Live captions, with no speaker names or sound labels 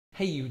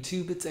Hey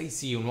YouTube, it's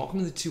ICU and welcome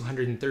to the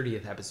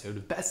 230th episode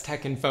of Best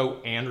Tech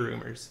Info and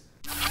Rumors.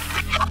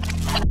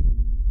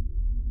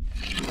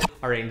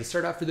 Alright, and to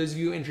start off, for those of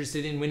you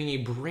interested in winning a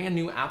brand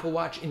new Apple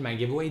Watch in my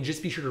giveaway,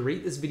 just be sure to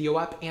rate this video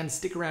up and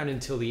stick around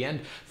until the end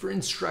for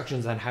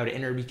instructions on how to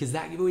enter, because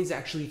that giveaway is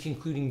actually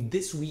concluding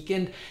this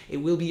weekend. It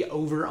will be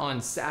over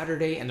on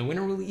Saturday, and the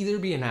winner will either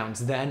be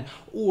announced then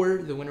or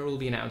the winner will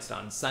be announced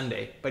on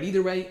Sunday. But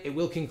either way, it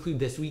will conclude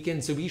this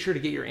weekend, so be sure to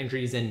get your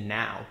entries in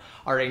now.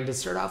 Alright, and to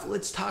start off,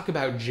 let's talk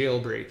about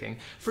jailbreaking.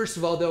 First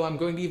of all, though, I'm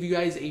going to give you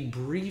guys a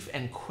brief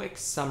and quick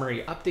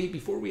summary update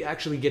before we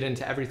actually get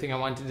into everything I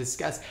want to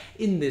discuss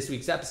in this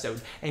week's episode.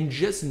 And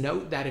just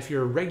note that if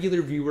you're a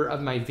regular viewer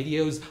of my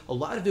videos, a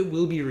lot of it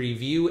will be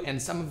review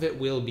and some of it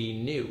will be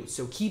new.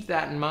 So keep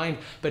that in mind,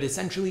 but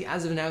essentially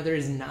as of now, there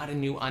is not a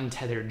new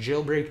untethered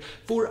jailbreak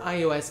for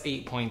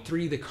iOS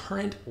 8.3, the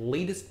current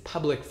latest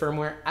public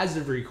firmware as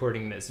of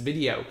recording this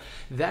video.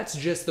 That's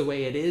just the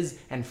way it is,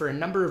 and for a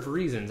number of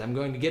reasons. I'm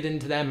going to get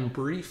into them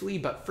briefly,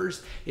 but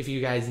first, if you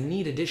guys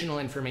need additional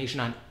information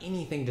on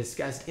anything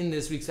discussed in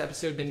this week's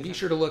episode, then be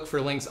sure to look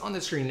for links on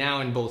the screen now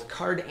in both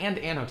card and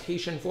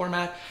annotation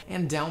format,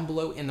 and down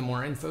below in the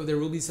more info, there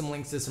will be some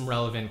links to some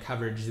relevant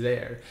coverage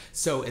there.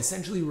 So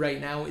essentially right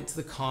now, it's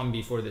the calm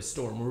before the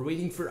storm. We're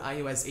waiting for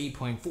iOS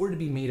 8.4 to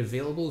be made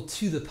available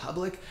to the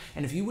public,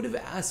 and if you would have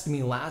asked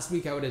me last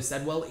week, I would have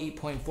said, well,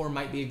 8.4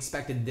 might be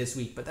expected this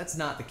week, but that's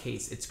not the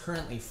case. It's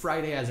currently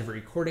Friday as of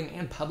recording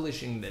and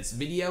publishing this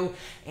video,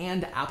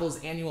 and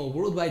Apple's annual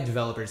Worldwide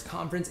Developers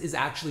Conference is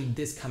actually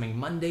this coming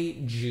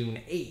Monday,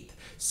 June 8th.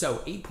 So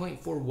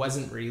 8.4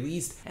 wasn't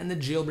released, and the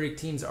jailbreak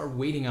teams are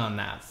waiting on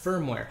that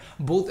firmware.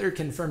 Both are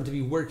confirmed to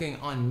be working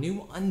on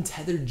new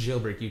untethered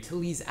jailbreak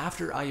utilities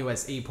after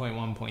iOS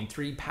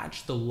 8.1.3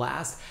 patched the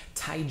last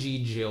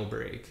TaiG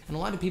jailbreak. And a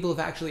lot of people have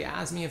actually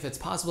asked me if it's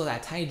possible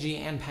that TaiG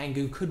and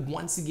Pangu could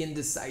once again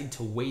decide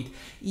to wait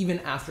even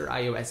after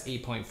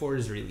iOS 8.4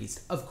 is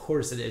released. Of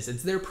course it is.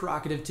 It's their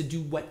prerogative to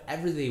do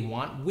whatever they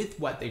want with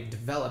what they've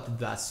developed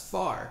thus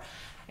far.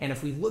 And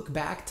if we look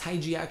back,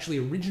 TaiG actually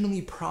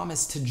originally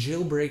promised to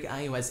jailbreak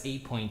iOS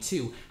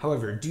 8.2.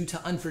 However, due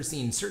to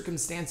unforeseen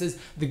circumstances,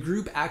 the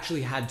group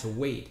actually had to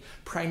wait,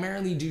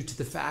 primarily due to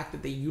the fact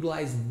that they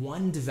utilized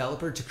one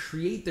developer to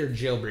create their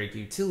jailbreak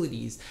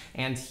utilities,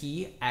 and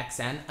he,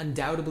 XN,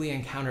 undoubtedly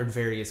encountered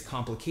various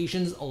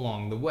complications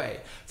along the way.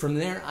 From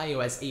there,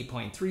 iOS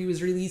 8.3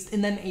 was released,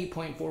 and then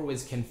 8.4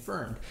 was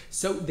confirmed.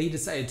 So they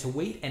decided to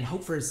wait and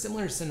hope for a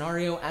similar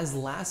scenario as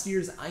last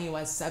year's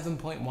iOS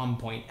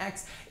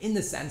 7.1.x, in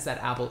the sense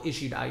that Apple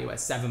issued iOS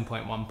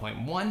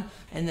 7.1.1,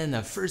 and then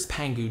the first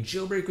Pangu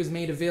jailbreak was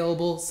made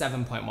available,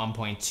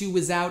 7.1.2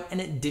 was out, and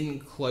it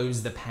didn't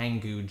close the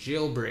Pangu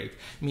jailbreak,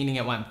 meaning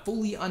it went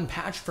fully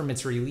unpatched from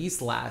its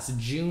release last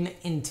June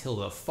until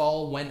the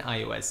fall when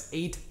iOS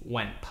 8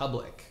 went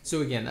public.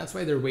 So again, that's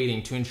why they're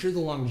waiting, to ensure the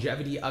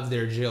longevity of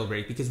their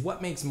jailbreak, because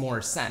what makes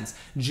more sense?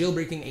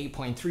 Jailbreaking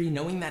 8.3,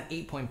 knowing that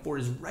 8.4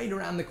 is right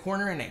around the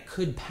corner and it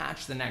could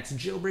patch the next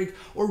jailbreak,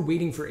 or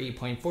waiting for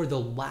 8.4, the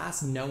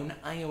last known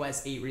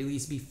iOS 8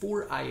 release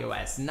before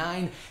iOS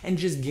 9, and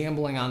just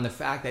gambling on the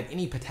fact that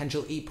any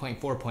potential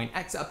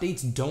 8.4.x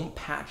updates don't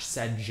patch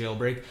said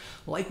jailbreak,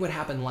 like what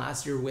happened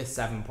last year with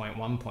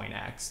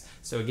 7.1.x.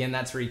 So again,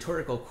 that's a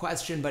rhetorical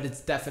question, but it's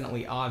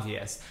definitely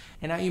obvious.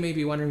 And now you may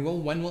be wondering, well,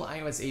 when will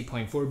iOS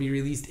 8.4 be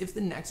released if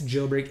the next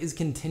jailbreak is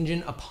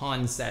contingent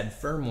upon said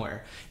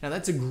firmware? Now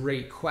that's a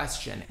great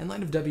question. In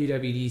light of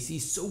WWDC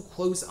so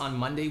close on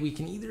Monday, we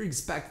can either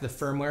expect the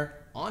firmware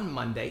on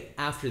Monday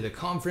after the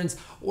conference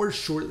or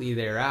shortly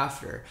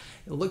thereafter.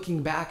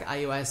 Looking back,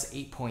 iOS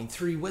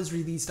 8.3 was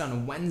released on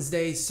a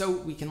Wednesday, so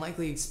we can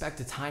likely expect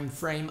a time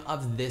frame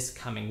of this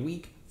coming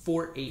week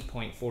for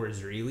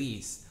 8.4's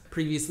release.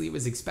 Previously, it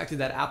was expected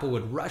that Apple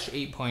would rush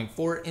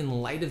 8.4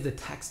 in light of the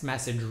text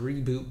message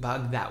reboot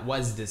bug that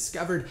was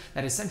discovered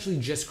that essentially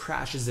just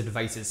crashes the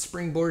device's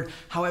springboard.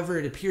 However,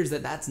 it appears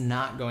that that's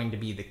not going to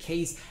be the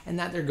case, and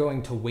that they're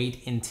going to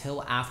wait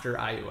until after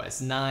iOS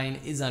 9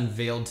 is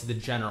unveiled to the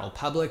general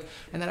public.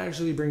 And that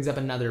actually brings up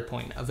another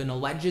point of an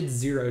alleged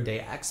zero-day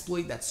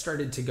exploit that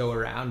started to go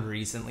around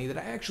recently that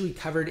I actually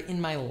covered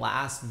in my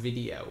last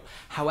video.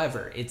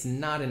 However, it's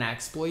not an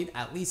exploit,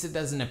 at least it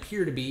doesn't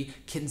appear to be,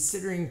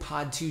 considering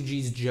Pod2G's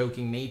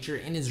joking nature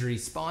in his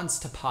response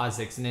to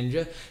POSIX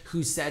Ninja,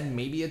 who said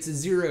maybe it's a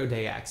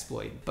zero-day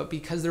exploit. But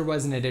because there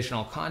wasn't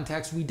additional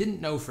context, we didn't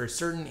know for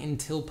certain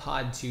until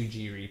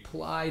Pod2G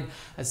replied.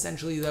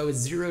 Essentially though, a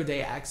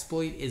zero-day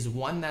exploit is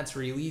one that's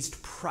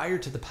released prior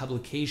to the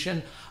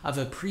publication of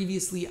a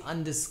previously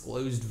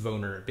undisclosed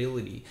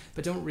vulnerability.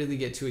 But don't really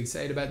get too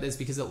excited about this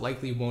because it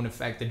likely won't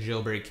affect the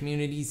jailbreak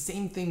community.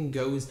 Same thing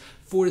goes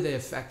for the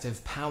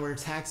effective power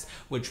text,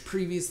 which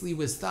previously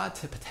was thought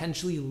to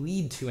potentially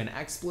lead to an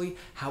exploit.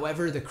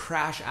 However, the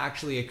crash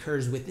actually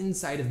occurs with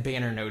inside of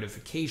banner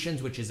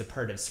notifications, which is a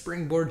part of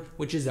Springboard,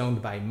 which is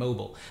owned by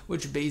mobile,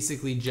 which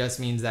basically just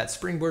means that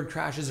Springboard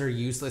crashes are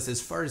useless as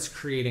far as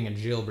creating a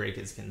jailbreak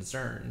is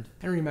concerned.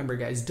 And remember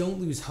guys, don't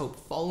lose hope.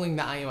 Following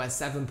the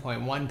iOS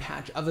 7.1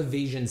 patch of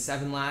Evasion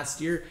 7 last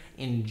year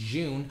in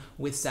June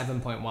with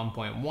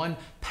 7.1.1.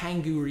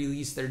 Pangu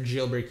released their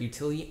jailbreak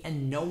utility,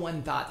 and no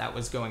one thought that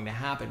was going to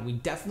happen. We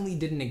definitely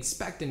didn't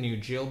expect a new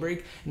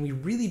jailbreak, and we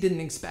really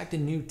didn't expect a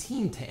new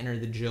team to enter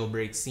the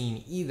jailbreak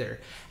scene either.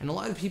 And a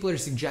lot of people are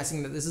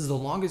suggesting that this is the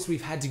longest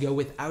we've had to go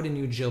without a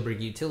new jailbreak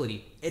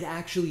utility. It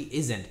actually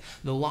isn't.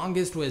 The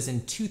longest was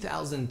in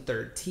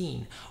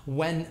 2013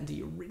 when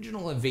the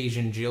original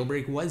Evasion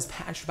jailbreak was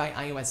patched by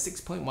iOS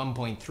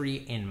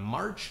 6.1.3 in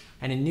March,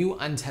 and a new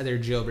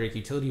untethered jailbreak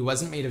utility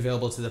wasn't made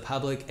available to the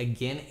public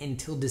again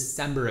until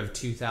December of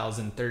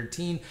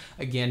 2013,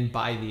 again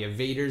by the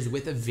evaders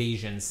with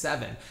Evasion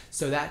 7.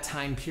 So that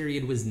time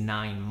period was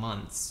 9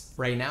 months.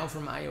 Right now,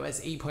 from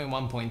iOS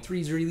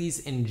 8.1.3's release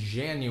in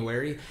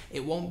January,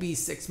 it won't be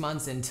 6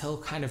 months until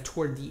kind of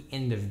toward the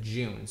end of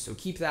June. So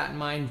keep that in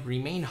mind,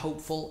 remain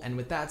hopeful, and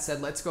with that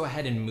said, let's go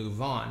ahead and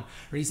move on.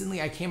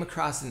 Recently, I came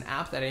across an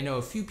app that I know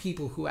a few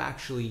people who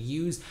actually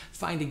use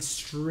find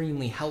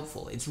extremely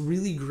helpful. It's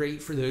really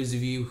great for those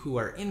of you who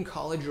are in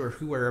college or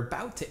who are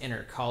about to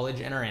enter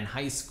college and are in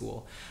high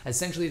school.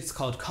 Essentially, it's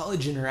called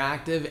College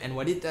Interactive, and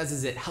what it does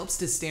is it helps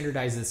to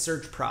standardize the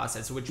search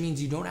process, which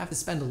means you don't have to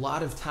spend a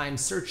lot of time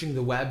searching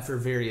the web for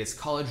various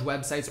college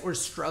websites or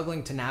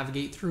struggling to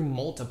navigate through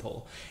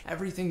multiple.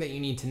 Everything that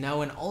you need to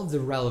know and all of the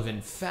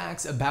relevant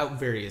facts about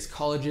various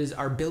colleges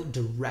are built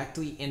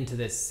directly into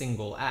this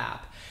single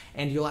app.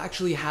 And you'll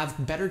actually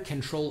have better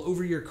control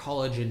over your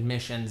college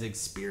admissions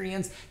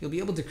experience. You'll be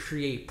able to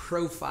create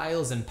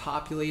profiles and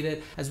populate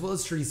it, as well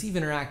as to receive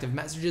interactive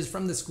messages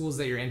from the schools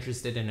that you're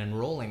interested in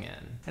enrolling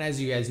in. And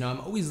as you guys know, I'm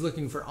always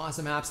looking for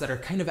awesome apps that are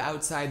kind of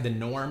outside the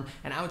norm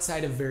and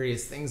outside of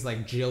various things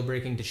like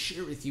jailbreaking to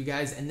share with you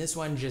guys, and this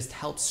one just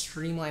helps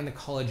streamline the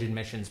college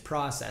admissions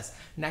process.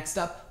 Next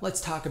up, let's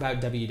talk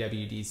about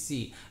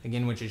WWDC,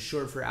 again, which is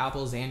short for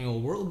Apple's annual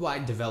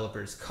Worldwide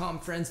Developers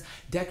Conference.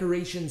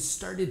 Decorations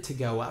started to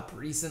go up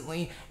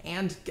recently,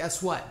 and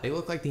guess what? They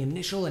look like the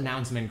initial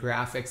announcement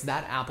graphics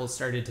that Apple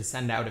started to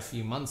send out a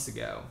few months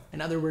ago.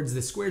 In other words,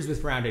 the squares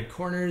with rounded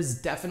corners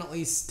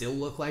definitely still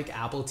look like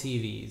Apple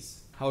TVs.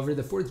 However,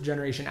 the 4th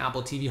generation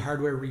Apple TV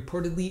hardware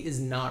reportedly is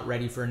not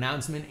ready for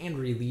announcement and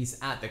release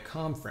at the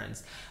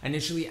conference.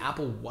 Initially,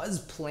 Apple was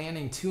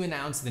planning to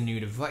announce the new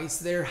device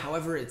there.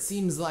 However, it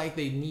seems like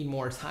they need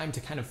more time to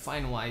kind of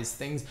finalize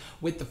things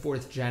with the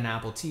 4th gen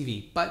Apple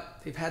TV. But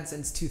they've had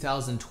since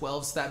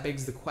 2012, so that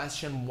begs the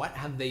question, what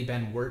have they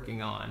been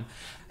working on?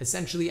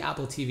 Essentially,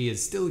 Apple TV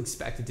is still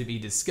expected to be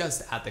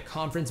discussed at the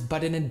conference,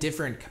 but in a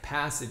different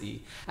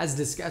capacity. As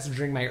discussed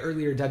during my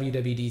earlier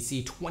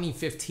WWDC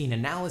 2015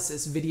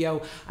 analysis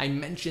video, I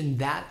mentioned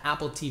that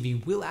Apple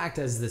TV will act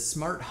as the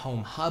smart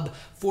home hub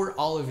for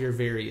all of your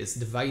various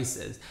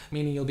devices,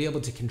 meaning you'll be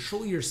able to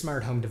control your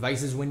smart home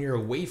devices when you're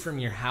away from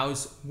your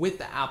house with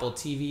the Apple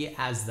TV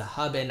as the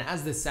hub and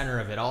as the center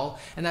of it all.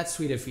 And that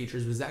suite of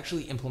features was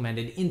actually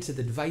implemented into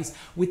the device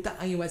with the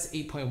iOS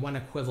 8.1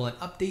 equivalent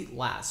update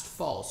last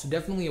fall. So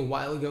definitely a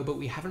while ago, but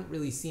we haven't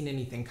really seen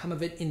anything come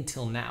of it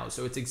until now.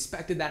 So it's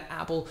expected that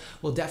Apple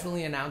will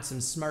definitely announce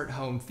some smart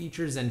home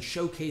features and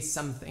showcase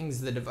some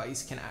things the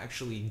device can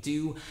actually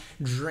do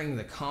during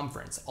the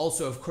conference.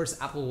 Also, of course,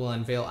 Apple will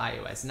unveil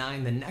iOS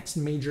 9, the next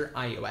major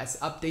iOS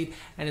update,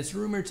 and it's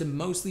rumored to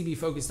mostly be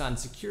focused on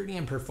security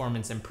and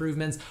performance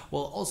improvements.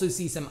 We'll also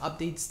see some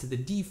updates to the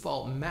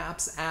default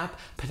Maps app,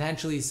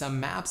 potentially some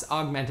Maps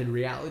augmented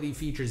reality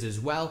features as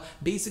well.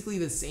 Basically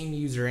the same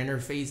user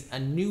interface, a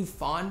new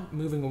font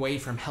moving away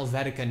from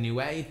Helvetica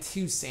Neue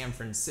to San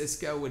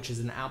Francisco, which is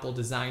an Apple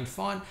designed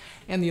font,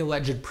 and the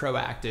alleged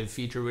proactive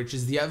feature, which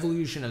is the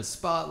evolution of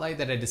Spotlight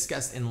that I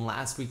discussed in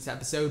last week's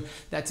episode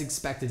that's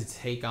expected to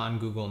take on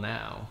Google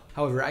Now.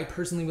 However, I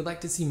personally would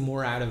like to see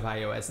more out of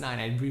iOS 9.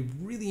 I'd be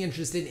really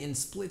interested in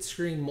split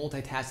screen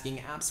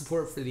multitasking app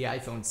support for the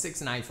iPhone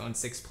 6 and iPhone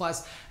 6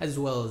 Plus, as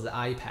well as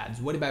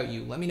iPads. What about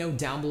you? Let me know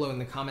down below in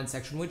the comment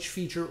section which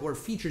feature or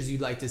features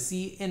you'd like to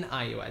see in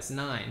iOS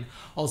 9.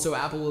 Also,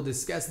 Apple will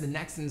discuss the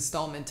next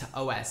installment to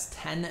OS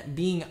 10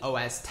 being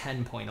OS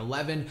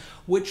 10.11,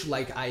 which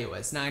like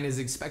iOS 9 is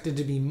expected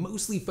to be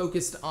mostly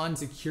focused on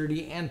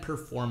security and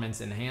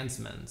performance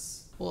enhancements.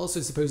 We'll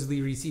also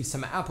supposedly receive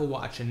some Apple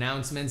Watch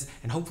announcements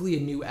and hopefully a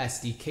new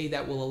SDK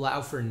that will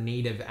allow for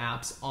native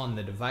apps on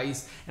the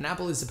device. And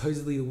Apple is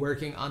supposedly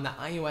working on the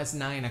iOS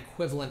 9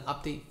 equivalent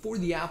update for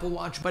the Apple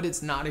Watch, but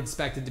it's not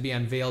expected to be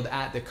unveiled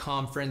at the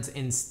conference.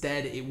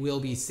 Instead, it will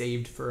be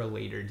saved for a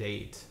later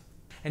date.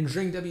 And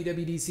during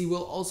WWDC,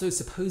 we'll also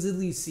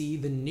supposedly see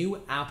the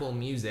new Apple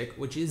Music,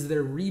 which is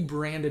their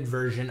rebranded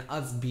version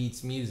of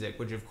Beats Music,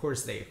 which of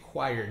course they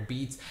acquired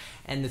Beats,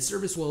 and the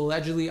service will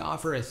allegedly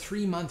offer a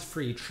 3-month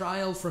free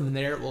trial. From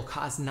there, it will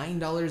cost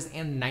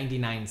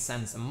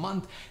 $9.99 a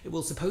month. It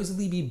will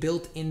supposedly be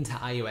built into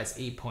iOS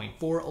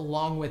 8.4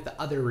 along with the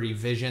other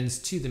revisions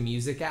to the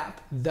Music app,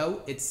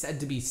 though it's said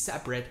to be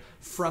separate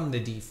from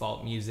the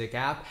default Music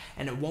app,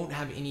 and it won't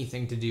have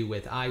anything to do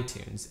with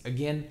iTunes.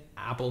 Again,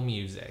 Apple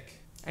Music.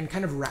 And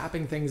kind of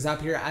wrapping things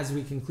up here as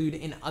we conclude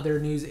in other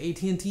news,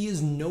 AT&T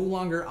is no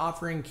longer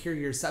offering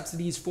carrier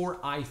subsidies for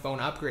iPhone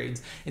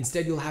upgrades.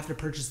 Instead, you'll have to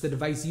purchase the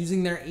device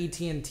using their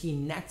AT&T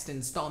Next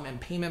installment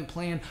payment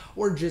plan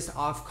or just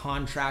off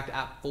contract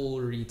at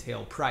full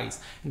retail price.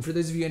 And for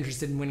those of you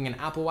interested in winning an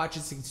Apple Watch,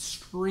 it's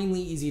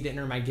extremely easy to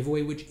enter my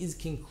giveaway, which is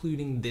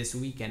concluding this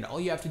weekend. All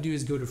you have to do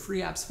is go to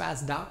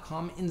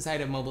freeappsfast.com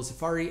inside of Mobile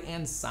Safari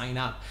and sign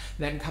up.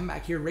 Then come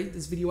back here, rate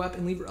this video up,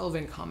 and leave a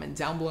relevant comment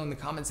down below in the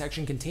comment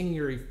section containing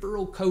your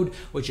referral code,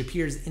 which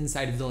appears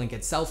inside of the link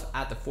itself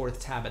at the fourth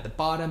tab at the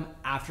bottom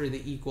after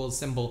the equals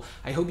symbol.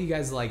 I hope you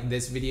guys like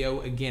this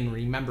video. Again,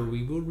 remember,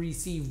 we will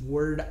receive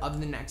word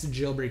of the next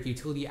jailbreak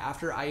utility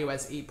after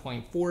iOS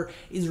 8.4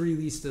 is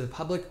released to the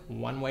public,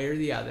 one way or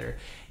the other.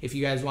 If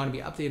you guys want to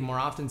be updated more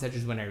often, such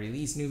as when I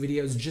release new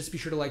videos, just be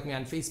sure to like me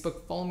on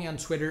Facebook, follow me on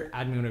Twitter,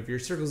 add me one of your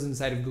circles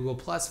inside of Google+,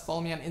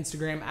 follow me on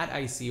Instagram at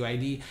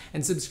ICUID,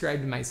 and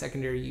subscribe to my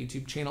secondary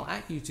YouTube channel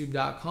at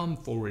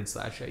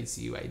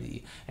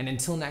youtube.com/ICUID. And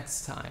until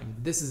next time,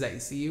 this is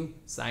ICU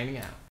signing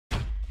out.